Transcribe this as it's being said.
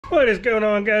What is going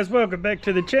on, guys? Welcome back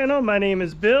to the channel. My name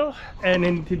is Bill, and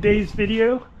in today's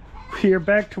video we are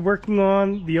back to working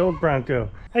on the old Bronco.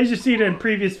 As you see in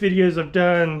previous videos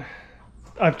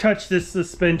I've touched this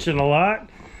suspension a lot.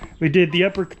 We did the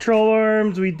upper control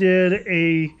arms, we did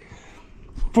a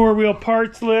four-wheel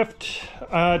parts lift,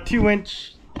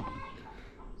 2-inch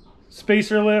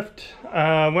spacer lift.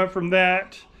 Went from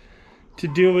that to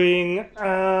doing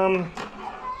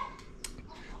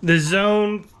the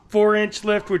zone 4-inch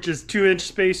lift, which is 2-inch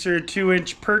spacer,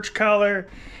 2-inch perch collar,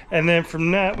 and then from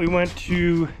that we went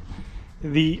to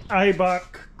the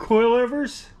Eibach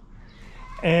coilovers.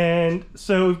 And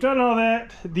so we've done all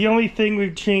that. The only thing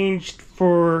we've changed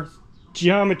for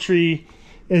geometry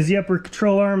is the upper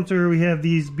control arms, where we have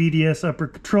these BDS upper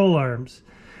control arms.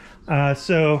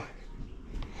 So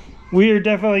we are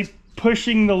definitely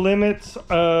pushing the limits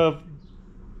of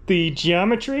the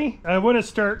geometry. I want to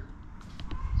start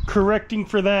correcting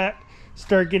for that,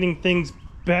 start getting things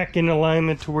back in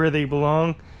alignment to where they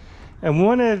belong. And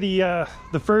one of the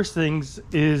first things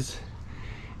is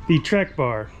the track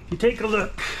bar. If you take a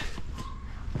look,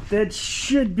 that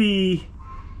should be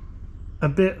a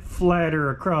bit flatter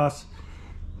across,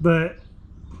 but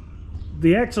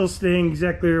the axle's staying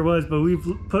exactly where it was, but we've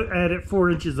added 4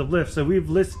 inches of lift, so we've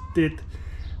lifted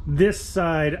this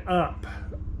side up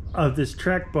of this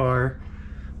track bar,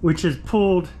 which has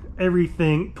pulled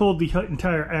the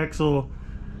entire axle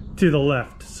to the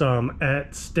left some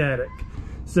at static.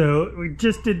 So we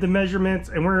just did the measurements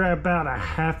and we're at about a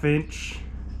 1/2 inch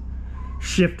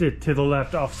shifted to the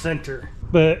left off center,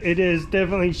 but it is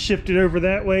definitely shifted over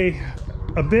that way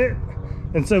a bit,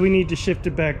 and so we need to shift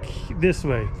it back this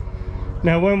way.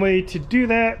 Now, one way to do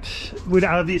that would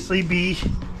obviously be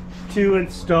to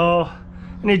install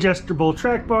an adjustable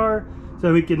track bar,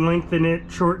 so we can lengthen it,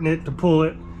 shorten it to pull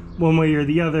it one way or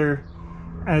the other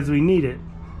as we need it.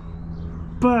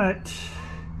 But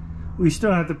we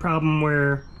still have the problem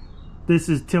where this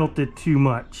is tilted too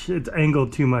much. It's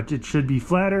angled too much. It should be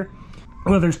flatter.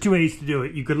 Well, there's two ways to do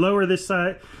it. You could lower this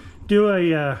side, do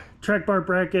a track bar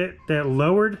bracket that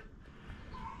lowered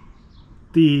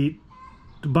the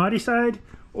body side,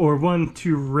 or one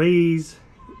to raise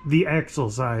the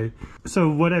axle side. So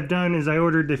what I've done is I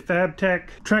ordered the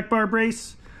Fabtech Track Bar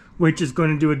brace, which is going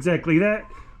to do exactly that.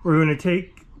 We're going to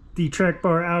take the track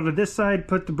bar out of this side,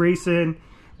 put the brace in,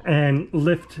 and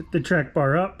lift the track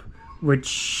bar up, which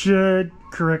should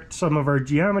correct some of our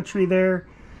geometry there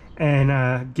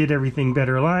and get everything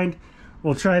better aligned.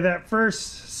 We'll try that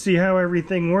first, see how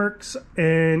everything works,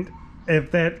 and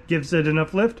if that gives it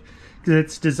enough lift, because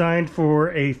it's designed for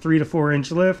a 3 to 4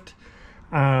 inch lift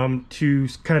to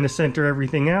kind of center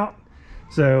everything out.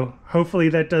 So hopefully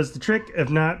that does the trick.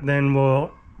 If not, then we'll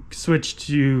switch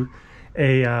to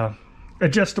a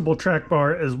adjustable track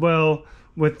bar as well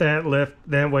with that lift.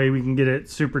 That way we can get it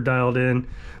super dialed in.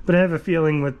 But I have a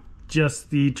feeling with just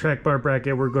the track bar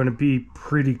bracket we're going to be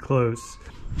pretty close.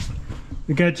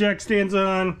 We got jack stands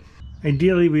on.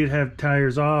 Ideally we'd have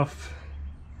tires off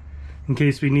in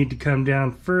case we need to come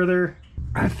down further.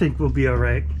 I think we'll be all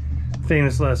right.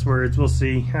 Famous last words. We'll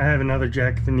see. I have another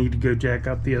jack if I need to go jack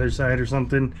up the other side or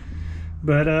something.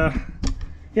 But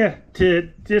yeah, to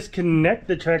disconnect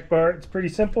the track bar, it's pretty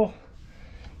simple.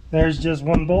 There's just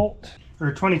one bolt,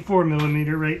 or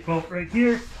 24mm bolt right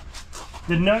here.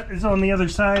 The nut is on the other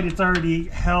side. It's already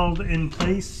held in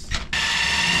place.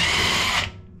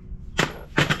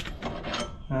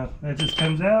 That just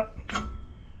comes out.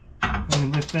 Let me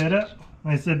lift that up.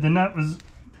 Like I said, the nut was,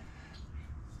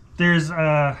 there's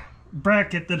a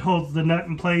bracket that holds the nut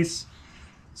in place,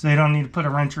 so you don't need to put a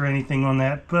wrench or anything on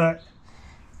that. But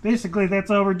basically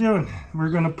that's all we're doing. We're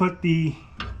going to put the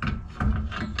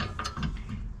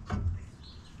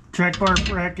track bar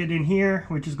bracket in here,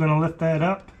 which is going to lift that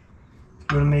up. It's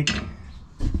going to make,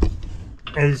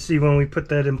 as you see when we put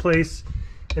that in place,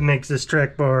 it makes this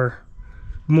track bar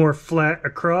more flat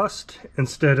across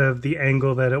instead of the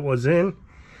angle that it was in.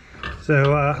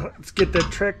 So let's get that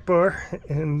track bar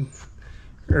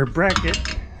or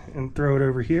bracket and throw it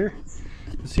over here.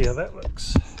 Let's see how that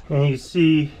looks. And you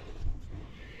see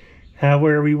how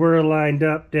where we were lined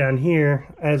up down here,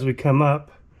 as we come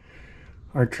up,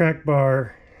 our track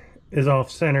bar is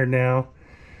off center now,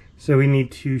 so we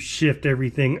need to shift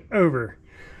everything over.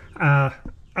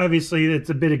 Obviously it's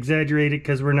a bit exaggerated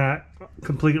because we're not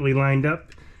completely lined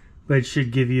up, but it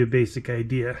should give you a basic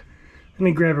idea. Let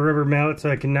me grab a rubber mallet so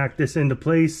I can knock this into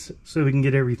place so we can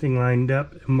get everything lined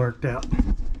up and marked out.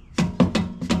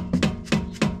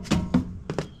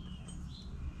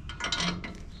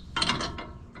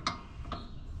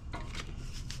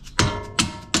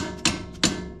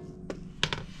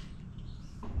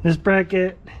 This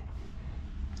bracket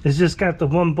It's just got the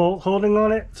one bolt holding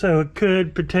on it, so it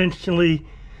could potentially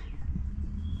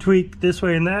tweak this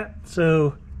way and that.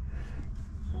 So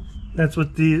that's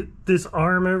what this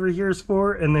arm over here is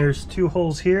for, and there's 2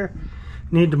 holes here.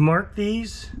 Need to mark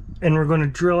these, and we're going to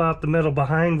drill out the metal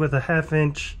behind with a 1/2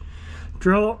 inch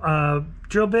drill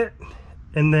bit,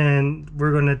 and then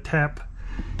we're going to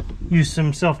use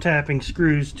some self-tapping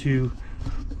screws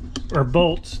or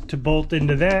bolts to bolt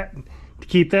into that to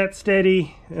keep that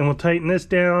steady, and we'll tighten this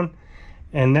down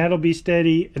and that'll be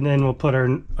steady, and then we'll put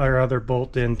our other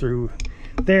bolt in through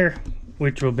there,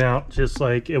 which will mount just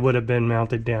like it would have been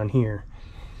mounted down here,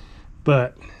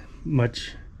 but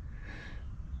much,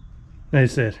 like I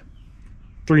said,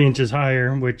 3 inches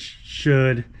higher, which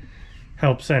should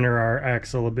help center our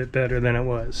axle a bit better than it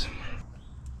was.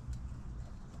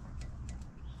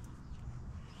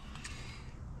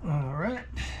 All right,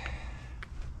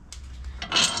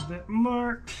 that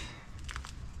marked.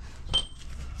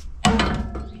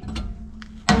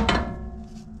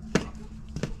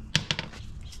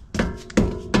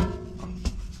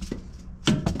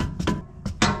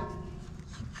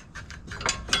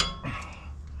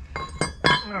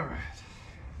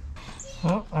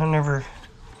 Well, I never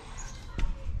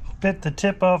bit the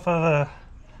tip off of a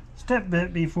step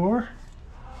bit before,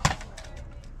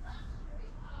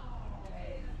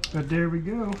 but there we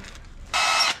go.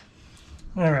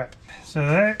 All right, so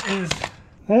that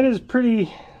is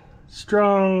pretty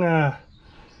strong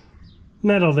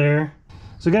metal there.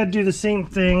 So got to do the same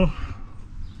thing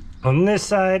on this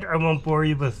side. I won't bore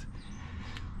you with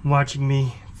watching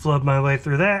me flub my way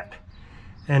through that.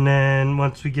 And then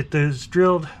once we get those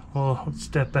drilled, we'll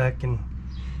step back and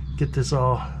get this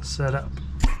all set up.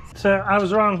 So I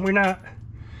was wrong, we're not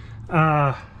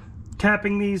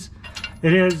tapping these.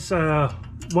 It is a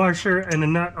washer and a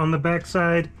nut on the back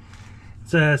side.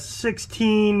 It's a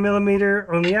 16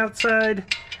 millimeter on the outside,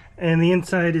 and the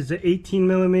inside is a 18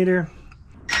 millimeter.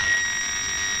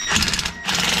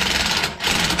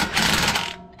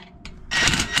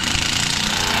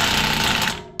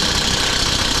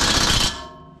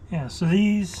 Yeah, so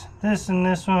this and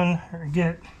this one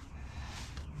get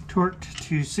torqued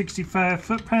to 65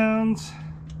 foot-pounds.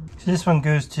 So this one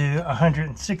goes to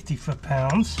 160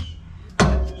 foot-pounds.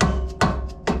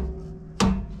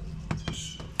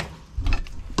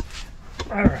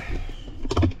 All right.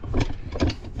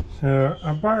 So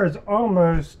our bar is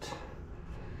almost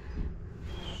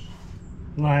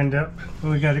lined up,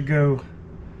 but we got to go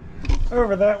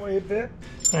over that way a bit.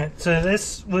 All right, so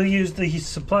this, we'll use the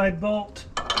supplied bolt.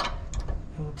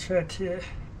 We'll try to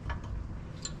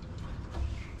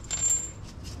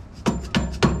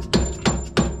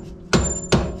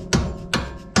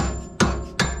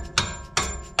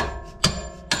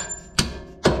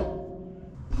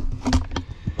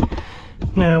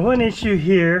now, one issue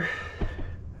here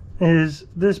is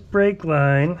this brake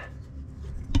line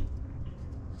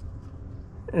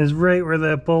is right where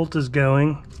that bolt is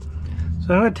going.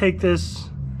 So I'm going to take this,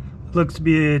 looks to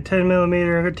be a 10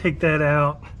 millimeter, I'm going to take that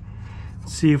out,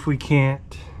 see if we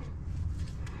can't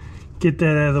get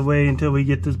that out of the way until we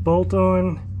get this bolt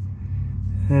on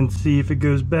and see if it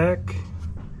goes back.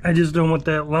 I just don't want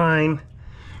that line,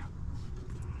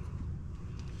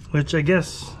 which I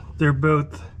guess they're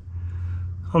both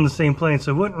on the same plane,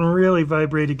 so it wouldn't really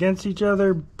vibrate against each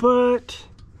other, but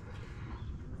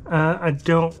I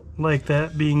don't like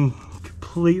that being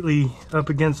completely up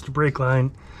against the brake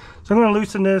line. So I'm going to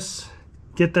loosen this,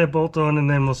 get that bolt on, and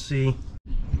then we'll see.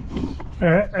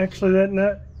 Alright, actually that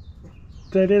nut,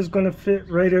 that is going to fit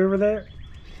right over there.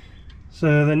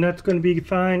 So the nut's going to be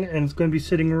fine, and it's going to be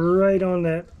sitting right on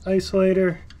that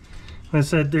isolator. Like I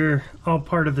said, they're all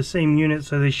part of the same unit,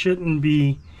 so they shouldn't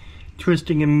be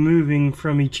twisting and moving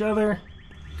from each other.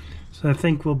 So I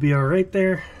think we'll be all right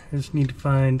there. I just need to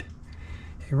find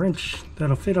a wrench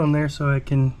that'll fit on there so I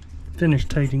can finish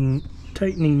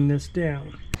tightening this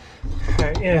down. All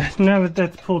right, yeah, now that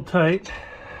that's pulled tight,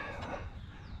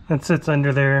 that sits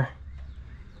under there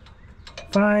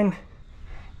fine.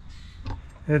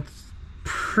 It's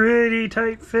pretty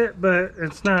tight fit, but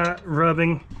it's not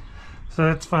rubbing, so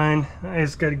that's fine. I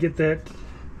just got to get that,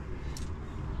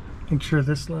 make sure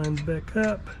this lines back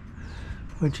up,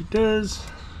 which it does.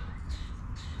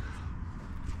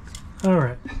 All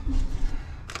right,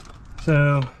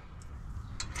 so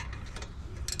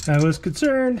I was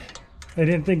concerned. I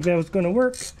didn't think that was going to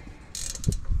work,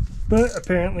 but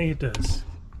apparently it does.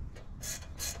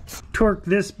 Torque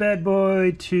this bad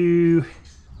boy to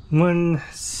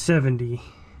 170.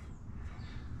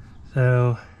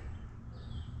 So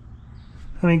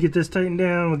let me get this tightened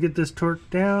down, we'll get this torqued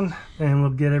down, and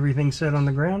we'll get everything set on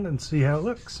the ground and see how it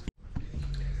looks.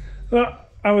 Well,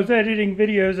 I was editing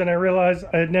videos and I realized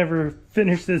I had never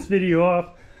finished this video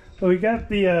off. But we got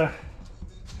the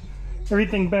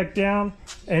everything back down,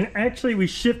 and actually we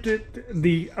shifted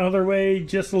the other way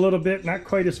just a little bit, not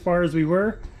quite as far as we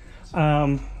were.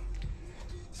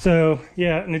 So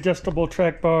yeah, an adjustable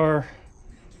track bar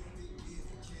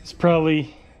is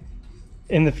probably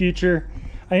in the future.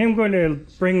 I am going to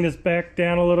bring this back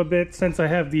down a little bit since I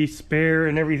have the spare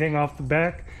and everything off the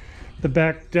back. The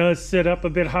back does sit up a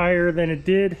bit higher than it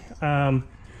did, and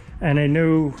I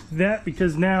know that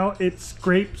because now it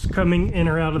scrapes coming in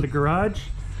or out of the garage,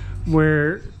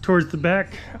 where towards the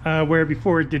back, where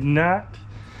before it did not.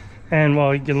 And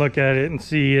well, you can look at it and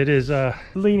see it is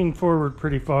leaning forward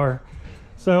pretty far.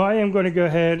 So I am going to go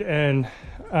ahead and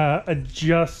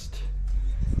adjust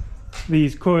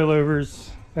these coilovers.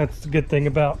 That's the good thing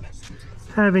about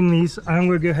having these. I'm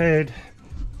going to go ahead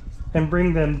and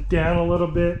bring them down a little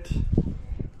bit,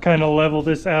 kind of level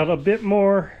this out a bit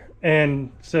more, and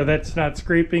so that's not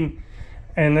scraping.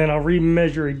 And then I'll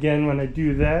remeasure again when I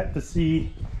do that to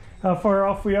see how far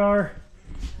off we are.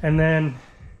 And then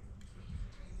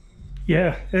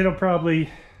yeah, it'll probably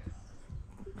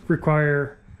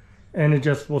require an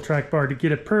adjustable track bar to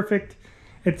get it perfect.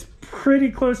 It's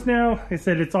pretty close now. Like I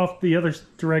said, it's off the other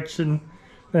direction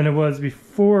than it was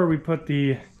before we put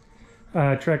the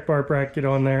track bar bracket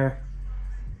on there.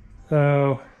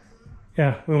 So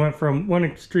yeah, we went from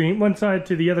one side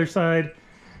to the other side.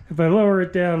 If I lower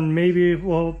it down, maybe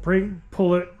we'll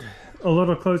pull it a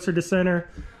little closer to center.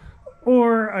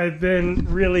 Or I've been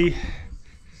really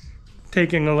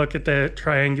taking a look at the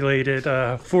triangulated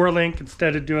 4-link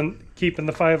instead of keeping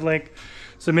the 5-link.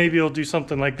 So maybe we'll do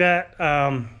something like that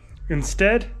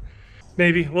instead.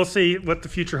 Maybe, we'll see what the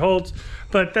future holds.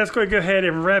 But that's going to go ahead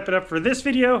and wrap it up for this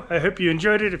video. I hope you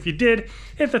enjoyed it. If you did,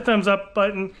 hit the thumbs up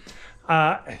button.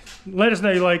 Let us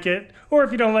know you like it. Or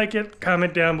if you don't like it,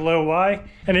 comment down below why.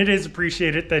 And it is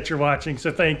appreciated that you're watching, so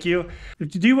thank you.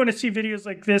 If you do want to see videos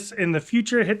like this in the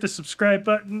future, hit the subscribe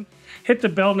button. Hit the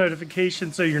bell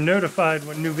notification so you're notified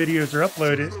when new videos are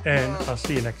uploaded. And I'll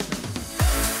see you next time.